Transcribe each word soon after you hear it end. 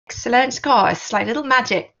Excellent. God, it's like little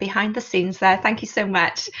magic behind the scenes there. Thank you so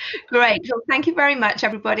much. Great. Well, thank you very much,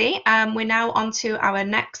 everybody. We're now on to our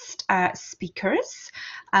next speakers.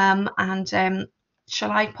 And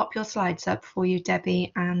shall I pop your slides up for you,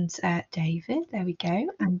 Debbie and David? There we go.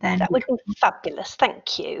 And then that would be fabulous.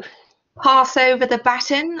 Thank you. Pass over the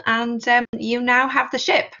baton, and you now have the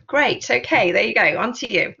ship. Great. Okay, there you go. On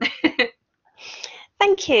to you.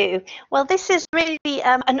 Thank you. Well, this is really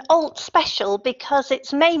an alt special because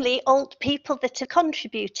it's mainly alt people that have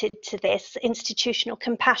contributed to this institutional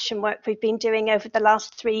compassion work we've been doing over the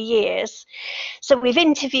last 3 years. So we've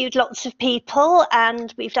interviewed lots of people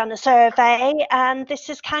and we've done a survey, and this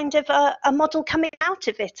is kind of a model coming out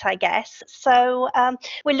of it, I guess. So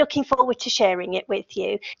we're looking forward to sharing it with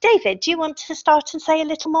you. David, do you want to start and say a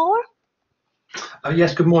little more?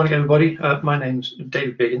 Yes, good morning, everybody. My name's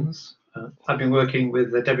David Biggins. I've been working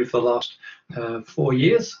with Debbie for the last 4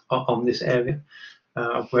 years on this area.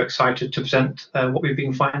 We're excited to present what we've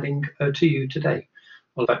been finding to you today,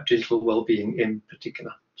 all about digital wellbeing in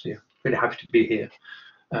particular. So yeah, really happy to be here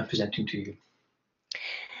presenting to you.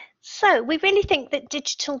 So we really think that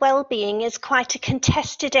digital well-being is quite a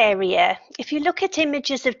contested area. If you look at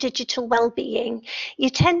images of digital well-being,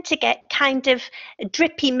 you tend to get kind of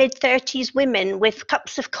drippy mid-30s women with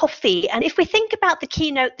cups of coffee. And if we think about the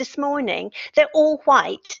keynote this morning, they're all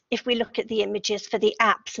white if we look at the images for the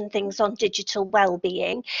apps and things on digital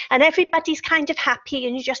well-being. And everybody's kind of happy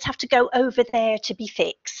and you just have to go over there to be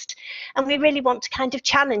fixed. And we really want to kind of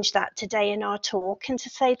challenge that today in our talk and to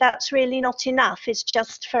say that's really not enough. It's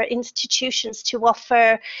just for institutions to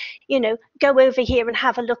offer, you know, go over here and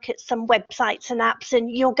have a look at some websites and apps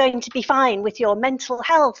and you're going to be fine with your mental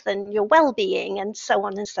health and your well-being and so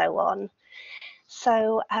on and so on.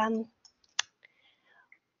 So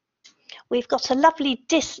we've got a lovely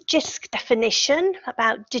GISC definition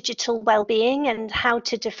about digital well-being and how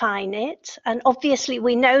to define it. And obviously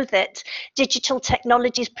we know that digital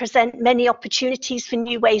technologies present many opportunities for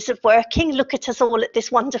new ways of working. Look at us all at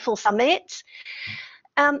this wonderful summit.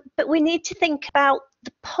 But we need to think about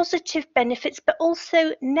the positive benefits, but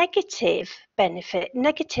also negative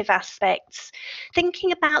aspects.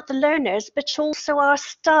 Thinking about the learners, but also our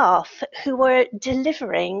staff who are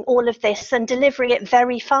delivering all of this and delivering it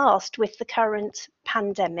very fast with the current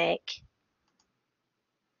pandemic.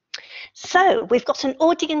 So we've got an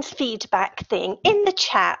audience feedback thing in the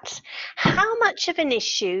chat. How much of an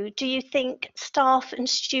issue do you think staff and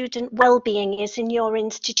student well-being is in your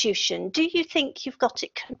institution? Do you think you've got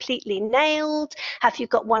it completely nailed? Have you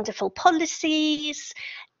got wonderful policies?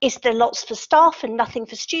 Is there lots for staff and nothing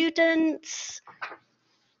for students?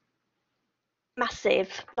 Massive,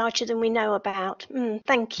 larger than we know about.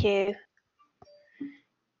 Thank you.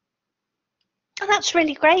 Oh, that's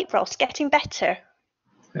really great, Ross, getting better.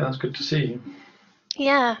 Yeah, that's good to see you.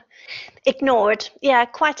 Yeah, ignored. Yeah,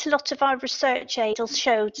 quite a lot of our research aids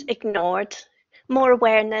showed ignored. More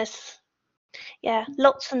awareness. Yeah,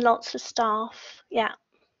 lots and lots of staff. Yeah.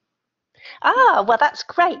 Ah, well, that's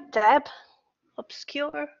great, Deb.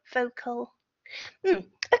 Obscure, vocal.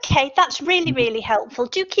 Okay, that's really, really helpful.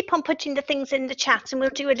 Do keep on putting the things in the chat and we'll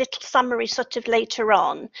do a little summary sort of later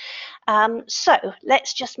on. So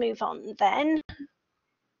let's just move on then.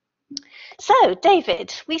 So,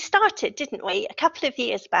 David, we started, didn't we, a couple of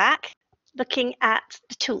years back, looking at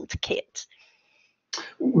the toolkit.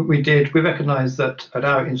 We did. We recognised that at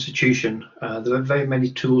our institution there were very many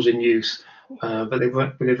tools in use, but they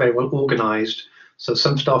weren't really very well organised. So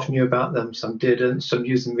some staff knew about them, some didn't, some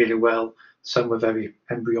used them really well, some were very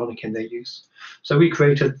embryonic in their use. So we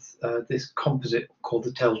created this composite called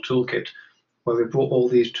the TEL Toolkit, where we brought all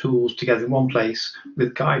these tools together in one place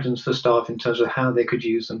with guidance for staff in terms of how they could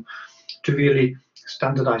use them to really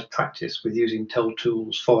standardise practice with using TEL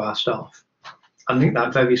tools for our staff. I link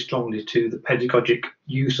that very strongly to the pedagogic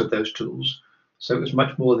use of those tools. So it was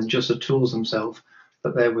much more than just the tools themselves,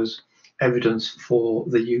 but there was evidence for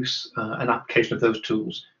the use and application of those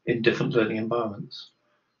tools in different learning environments.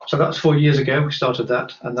 So that's 4 years ago we started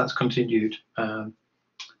that, and that's continued for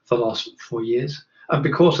the last 4 years. And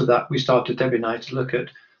because of that, we started, Debbie and I, to look at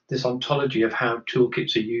this ontology of how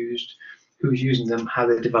toolkits are used, who's using them, how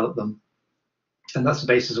they develop them. And that's the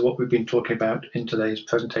basis of what we've been talking about in today's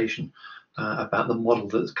presentation, about the model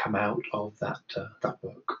that's come out of that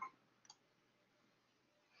work.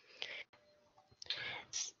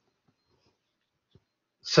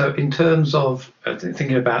 So in terms of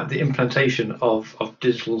thinking about the implementation of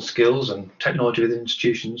digital skills and technology within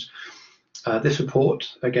institutions, this report,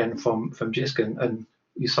 again from GISC and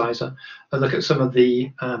UCISA, look at some of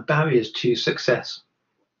the barriers to success.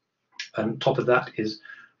 And on top of that is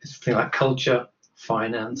things like culture,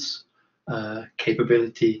 finance,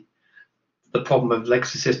 capability, the problem of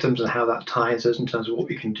legacy systems and how that ties us in terms of what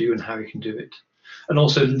we can do and how we can do it, and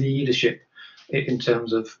also leadership in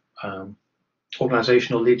terms of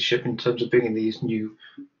organizational leadership in terms of bringing these new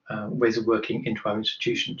ways of working into our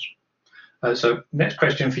institutions. So next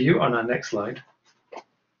question for you on our next slide.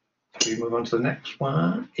 We move on to the next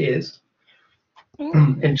one is,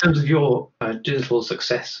 in terms of your digital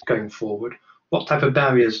success going forward, what type of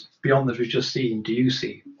barriers beyond that we've just seen do you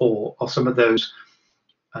see, or are some of those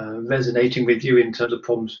resonating with you in terms of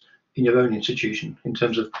problems in your own institution, in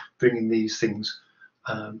terms of bringing these things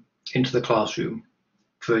into the classroom,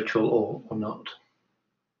 virtual or not?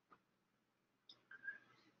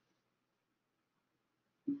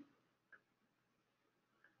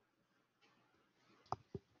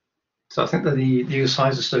 So I think that the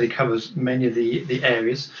size of study covers many of the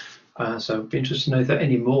areas. So I'd be interested to know if there are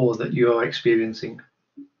any more that you are experiencing.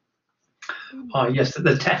 Yes,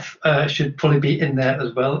 the TEF should probably be in there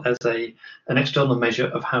as well as an external measure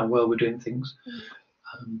of how well we're doing things.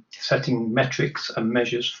 Setting metrics and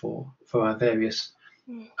measures for our various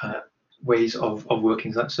ways of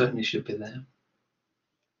working, that certainly should be there.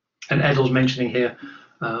 And Ed was mentioning here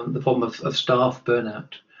the problem of staff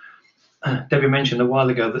burnout. Debbie mentioned a while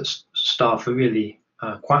ago that staff are really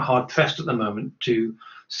quite hard pressed at the moment to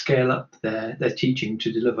scale up their teaching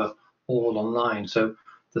to deliver all online. So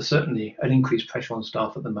there's certainly an increased pressure on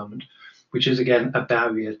staff at the moment, which is again a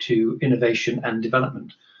barrier to innovation and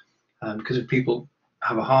development. Because if people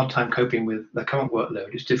have a hard time coping with their current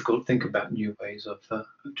workload, it's difficult to think about new ways of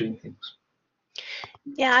doing things.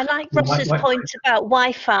 Yeah, I like Ross's point about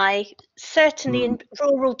Wi-Fi. Certainly in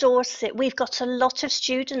rural Dorset, we've got a lot of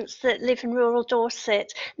students that live in rural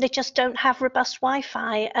Dorset. They just don't have robust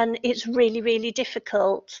Wi-Fi, and it's really, really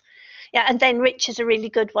difficult. Yeah, and then Rich is a really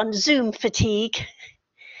good one. Zoom fatigue.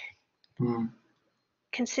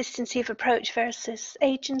 Consistency of approach versus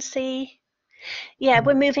agency. Yeah,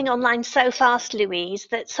 we're moving online so fast, Louise,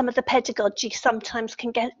 that some of the pedagogy sometimes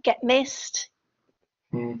can get missed.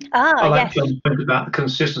 I like John's point about the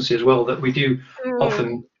consistency as well, that we do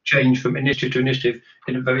often change from initiative to initiative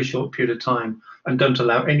in a very short period of time and don't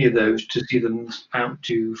allow any of those to see them out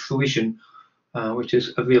to fruition, which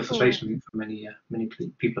is a real frustration for many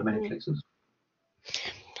people in many places.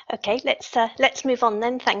 Okay, let's move on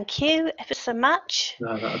then. Thank you ever so much.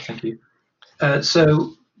 Thank you.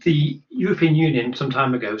 So the European Union some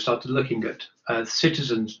time ago started looking at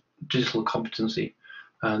citizens' digital competency.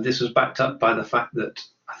 This was backed up by the fact that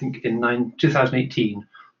I think in 2018,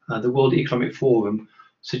 the World Economic Forum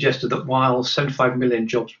suggested that while 75 million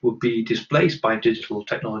jobs would be displaced by digital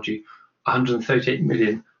technology, 138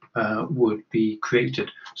 million would be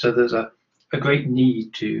created. So there's a great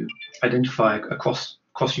need to identify across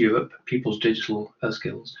Europe people's digital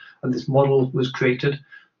skills. And this model was created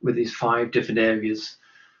with these 5 different areas.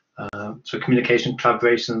 So communication,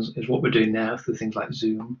 collaborations is what we're doing now through things like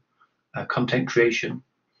Zoom, content creation.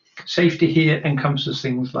 Safety here encompasses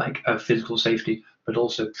things like physical safety, but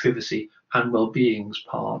also privacy and well-being is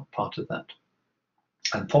part of that.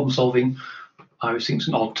 And problem solving, I always think it's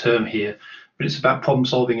an odd term here, but it's about problem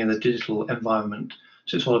solving in the digital environment.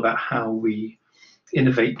 So it's all about how we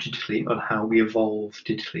innovate digitally or how we evolve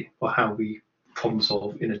digitally or how we problem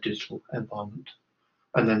solve in a digital environment.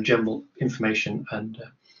 And then general information and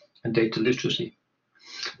data literacy.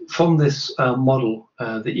 From this model,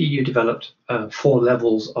 the EU developed 4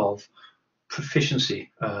 levels of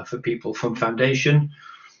proficiency for people, from foundation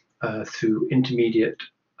through intermediate,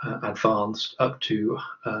 advanced, up to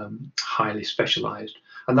highly specialized.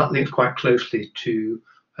 And that links quite closely to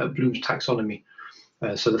Bloom's taxonomy.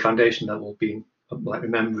 So the foundation level being like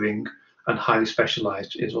remembering, and highly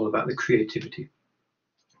specialized is all about the creativity.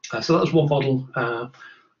 So that's one model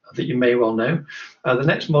that you may well know. The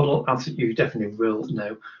next model, I think you definitely will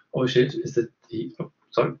know, obviously, is the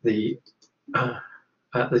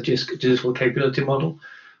GISC digital capability model,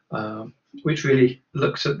 which really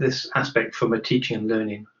looks at this aspect from a teaching and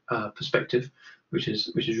learning perspective, which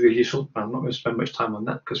is really useful. I'm not going to spend much time on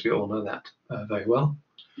that because we all know that very well.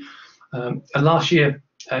 And last year,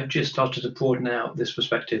 GISC started to broaden out this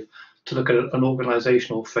perspective to look at an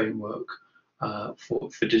organizational framework for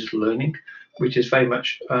digital learning, which is very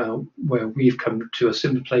much where we've come to a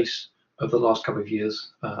similar place over the last couple of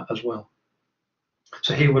years as well.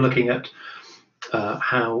 So here we're looking at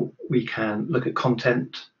how we can look at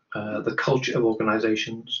content, the culture of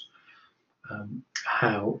organizations,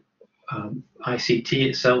 how ICT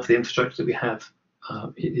itself, the infrastructure that we have,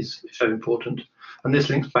 is very important. And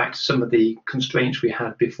this links back to some of the constraints we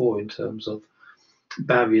had before in terms of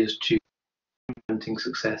barriers to implementing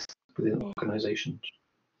success within organizations.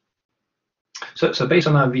 So based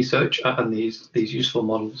on our research and these useful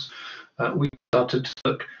models, we started to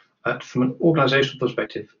look at, from an organisational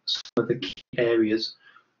perspective, some of the key areas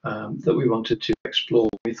that we wanted to explore,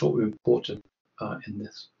 we thought were important in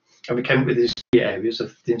this. And we came up with these key areas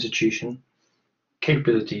of the institution,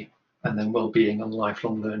 capability, and then well-being and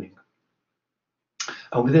lifelong learning.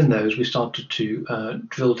 And within those, we started to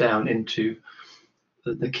drill down into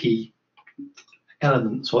the key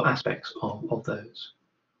elements or aspects of those.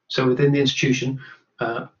 So within the institution,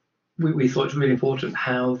 we thought it was really important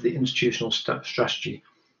how the institutional strategy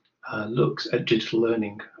looks at digital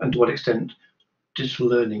learning and to what extent digital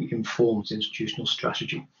learning informs institutional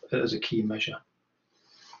strategy as a key measure.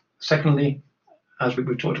 Secondly, as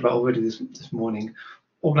we've talked about already this morning,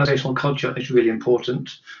 organisational culture is really important,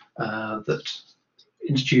 that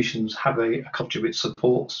institutions have a culture which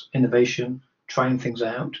supports innovation, trying things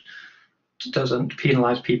out, doesn't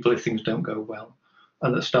penalise people if things don't go well,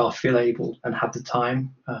 and that staff feel able and have the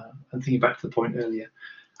time, and thinking back to the point earlier,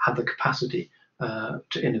 have the capacity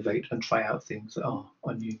to innovate and try out things that are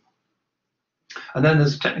new. And then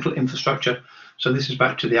there's technical infrastructure. So this is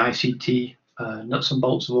back to the ICT nuts and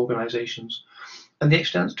bolts of organisations, and the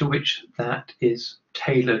extent to which that is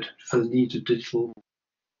tailored for the needs of digital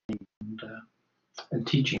and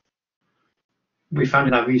teaching. We found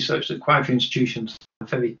in our research that quite a few institutions have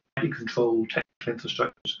very tightly controlled technical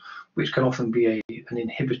infrastructures, which can often be an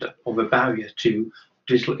inhibitor or a barrier to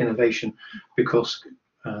digital innovation, because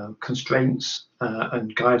constraints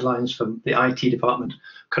and guidelines from the IT department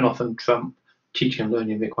can often trump teaching and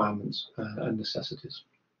learning requirements and necessities.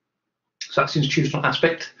 So that's the institutional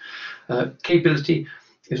aspect. Capability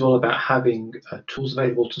is all about having tools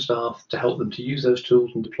available to staff to help them to use those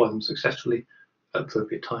tools and deploy them successfully at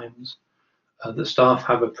appropriate times. That staff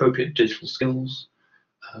have appropriate digital skills,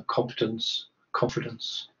 competence,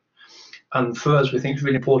 confidence. And for us, we think it's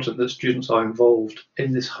really important that students are involved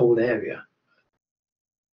in this whole area,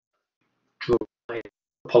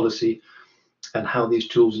 policy, and how these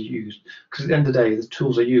tools are used. Because at the end of the day, the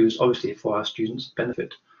tools are used obviously for our students'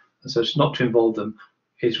 benefit. And so it's not to involve them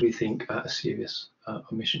is, we think, a serious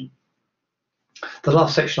omission. The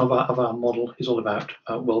last section of our model is all about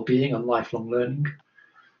well-being and lifelong learning.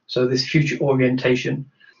 So this future orientation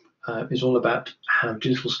is all about how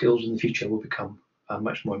digital skills in the future will become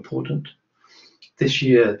much more important. This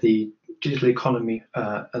year, the Digital Economy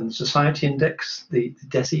and Society Index, the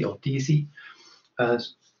DESI or DESI,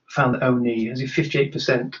 found that only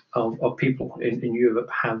 58% of people in Europe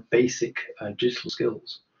have basic digital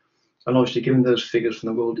skills. And obviously, given those figures from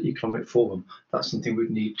the World Economic Forum, that's something we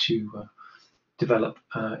need to develop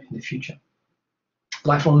in the future.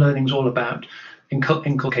 Lifelong learning is all about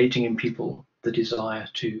inculcating in people the desire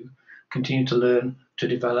to continue to learn, to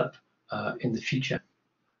develop in the future.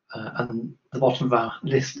 And the bottom of our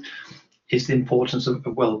list is the importance of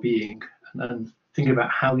well-being and thinking about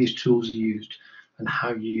how these tools are used and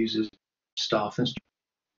how users, staff, and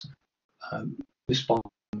students respond,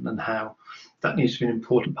 and how that needs to be an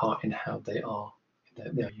important part in how they are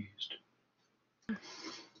used.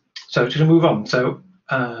 So to move on. So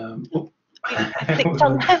we both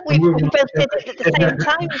did it at the same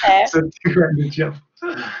time there.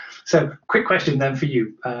 So quick question then for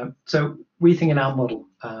you. So we think in our model,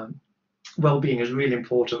 well-being is a really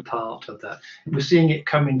important part of that. We're seeing it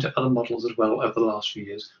come into other models as well over the last few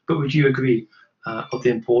years, but would you agree of the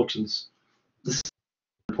importance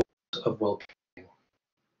of well-being?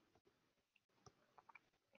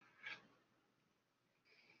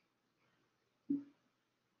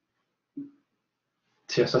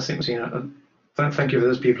 Yes, I think we're seeing thank you for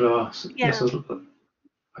those people who are. Yeah. Yes,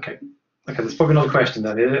 okay. Okay, there's probably another question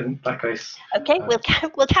then in that case. Okay,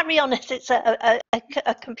 we'll carry on as it's a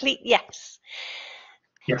complete yes.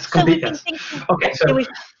 Yes, complete so yes. Okay, so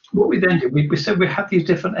what we then did, we said we had these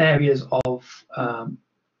different areas of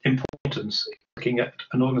importance looking at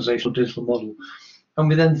an organisational digital model, and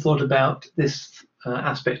we then thought about this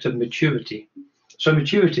aspect of maturity. So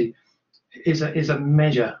maturity is a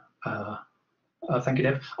measure, thank you,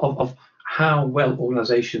 Deb, of how well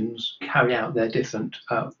organisations carry out their different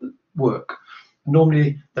work.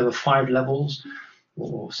 Normally there are 5 levels,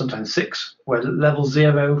 or sometimes 6, where level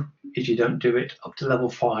 0 is you don't do it, up to level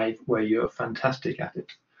 5 where you're fantastic at it.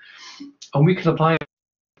 And we can apply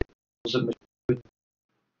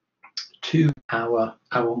to our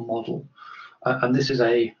model. And this is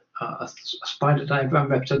a spider diagram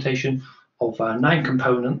representation of 9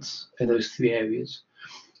 components in those 3 areas.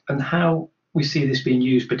 And how we see this being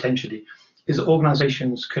used potentially is that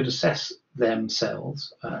organisations could assess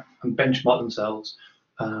themselves and benchmark themselves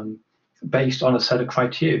based on a set of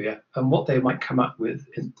criteria, and what they might come up with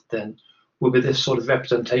then will be this sort of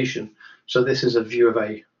representation So this is a view of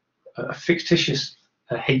a fictitious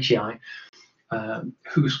HEI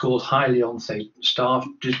who scores highly on, say, staff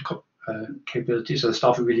capabilities. So the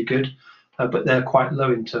staff are really good, but they're quite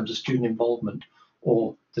low in terms of student involvement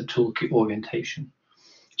or the toolkit orientation.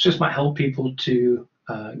 So this might help people to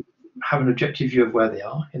have an objective view of where they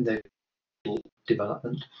are in their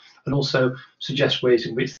development, and also suggest ways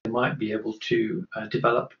in which they might be able to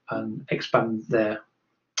develop and expand their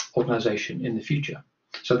organisation in the future.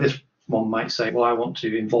 So this one might say, well, I want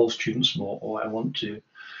to involve students more, or I want to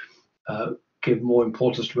give more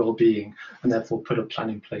importance to well-being, and therefore put a plan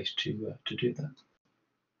in place to do that.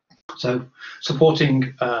 So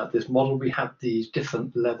supporting this model, we have these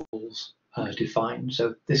different levels defined.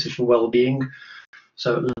 So this is for well-being.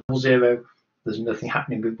 So at level 0, there's nothing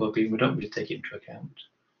happening with well-being. We don't really take it into account.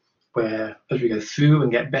 Where as we go through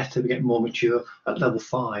and get better, we get more mature. At level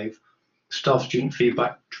 5, staff student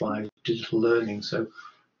feedback drives digital learning. So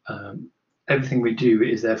everything we do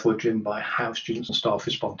is therefore driven by how students and staff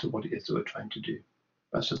respond to what it is that we're trying to do.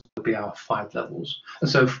 So that'll be our 5 levels. And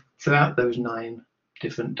so throughout those 9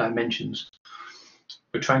 different dimensions,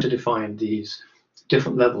 we're trying to define these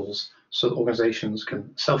different levels so that organizations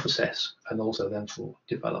can self-assess and also then for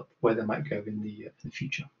develop where they might go in the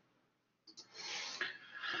future.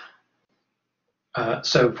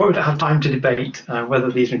 So probably don't have time to debate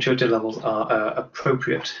whether these maturity levels are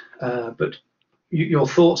appropriate, but your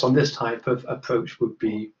thoughts on this type of approach would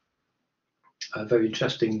be very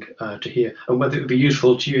interesting to hear, and whether it would be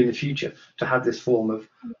useful to you in the future to have this form of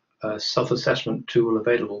self-assessment tool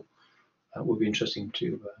available would be interesting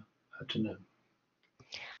to know.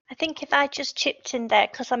 I think if I just chipped in there,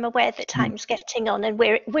 because I'm aware that time's getting on and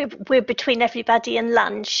we're between everybody and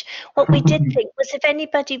lunch, what we did think was if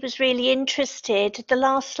anybody was really interested, the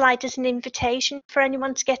last slide is an invitation for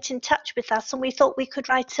anyone to get in touch with us, and we thought we could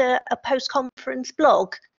write a post-conference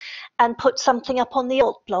blog and put something up on the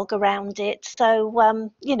alt blog around it.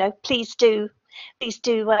 So you know, please do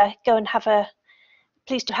go and have a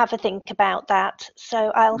think about that.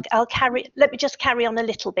 So let me just carry on a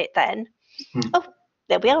little bit then. Oh,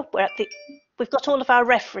 there we are. We've got all of our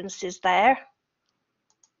references there.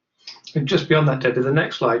 And just beyond that, Debbie, the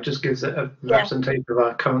next slide just gives a representation of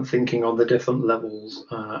our current thinking on the different levels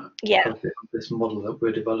of this model that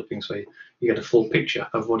we're developing. So you get a full picture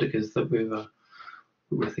of what it is that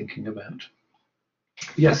we're thinking about.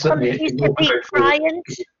 Yes, certainly. Bryant,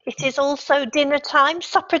 it is also dinner time,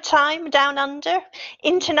 supper time down under.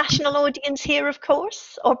 International audience here, of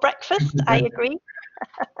course, or breakfast. I agree.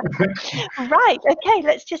 Right, okay,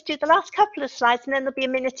 let's just do the last couple of slides and then there'll be a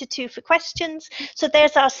minute or two for questions. So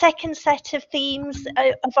there's our second set of themes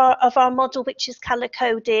of our model, which is color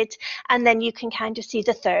coded, and then you can kind of see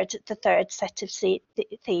the third set of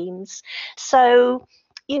themes. So,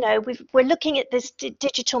 you know, we're looking at this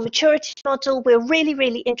digital maturity model. We're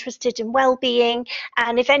really interested in well-being,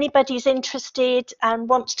 and if anybody's interested and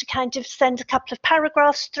wants to kind of send a couple of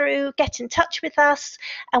paragraphs through, get in touch with us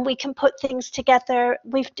and we can put things together.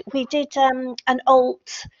 We did an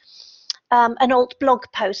alt blog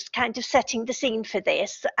post kind of setting the scene for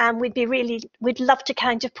this, and we'd love to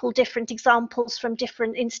kind of pull different examples from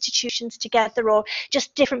different institutions together, or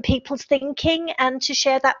just different people's thinking, and to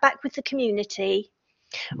share that back with the community.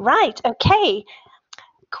 Right, okay,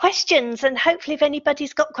 questions, and hopefully if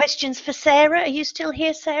anybody's got questions for Sarah. Are you still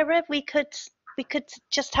here, Sarah? We could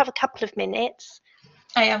just have a couple of minutes.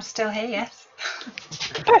 I am still here, yes.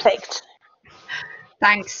 Perfect.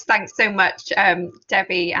 Thanks so much,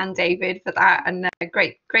 Debbie and David, for that, and a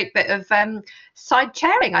great bit of side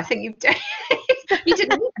chairing. I think you've done. You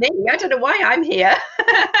didn't need me. I don't know why I'm here.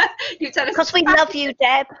 You've done because we love you,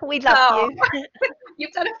 Deb. We love you.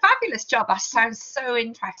 You've done a fabulous job. That sounds so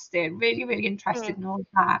interesting. Really interested in all of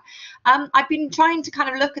that. I've been trying to kind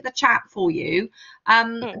of look at the chat for you.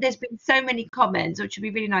 There's been so many comments, which would be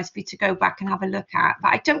really nice for you to go back and have a look at.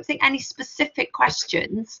 But I don't think any specific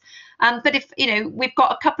questions. But if we've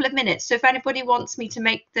got a couple of minutes, so if anybody wants me to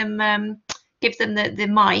make them, give them the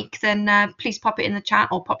mic, then please pop it in the chat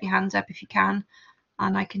or pop your hands up if you can,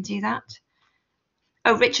 and I can do that.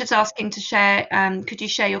 Oh, Richard's asking to share. Could you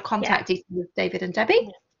share your contact details with David and Debbie?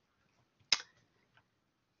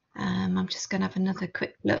 I'm just going to have another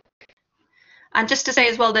quick look. And just to say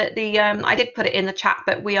as well that I did put it in the chat,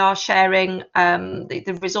 but we are sharing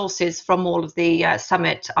the resources from all of the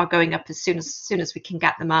summit are going up as soon as we can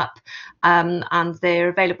get them up, and they're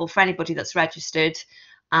available for anybody that's registered.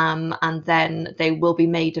 And then they will be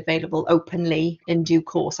made available openly in due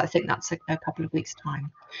course. I think that's a couple of weeks'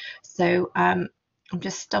 time. So I'm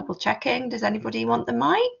just double checking. Does anybody want the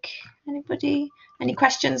mic? Anybody? Any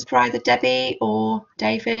questions for either Debbie or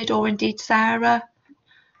David or indeed Sarah?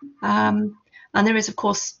 And there is, of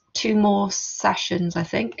course, 2 more sessions, I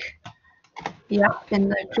think. Yeah, in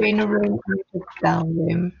the greener room and the bell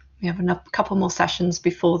room. We have a couple more sessions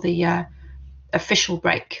before the official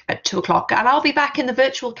break at 2 o'clock. And I'll be back in the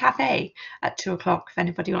virtual cafe at 2 o'clock if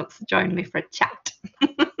anybody wants to join me for a chat.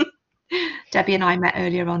 Debbie and I met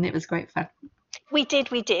earlier on. It was great fun. We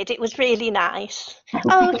did. It was really nice.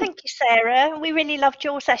 Oh, thank you, Sarah. We really loved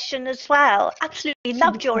your session as well. Absolutely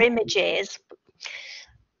loved your images.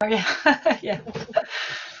 Oh, yeah. Yeah.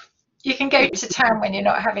 You can go to town when you're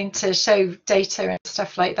not having to show data and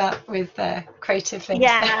stuff like that with creative things.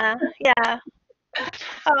 Yeah, yeah.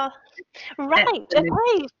 Oh, right. Excellent.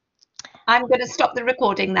 Okay. I'm going to stop the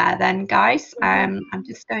recording there then, guys. I'm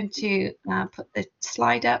just going to put the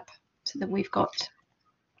slide up so that we've got...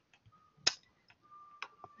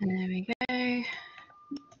 There we go.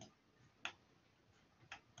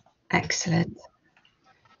 Excellent.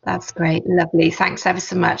 That's great. Lovely. Thanks ever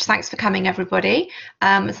so much. Thanks for coming, everybody.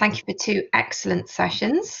 Thank you for 2 excellent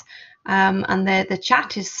sessions. And the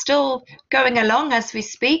chat is still going along as we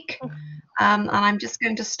speak. And I'm just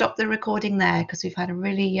going to stop the recording there because we've had a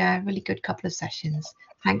really good couple of sessions.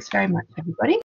 Thanks very much, everybody.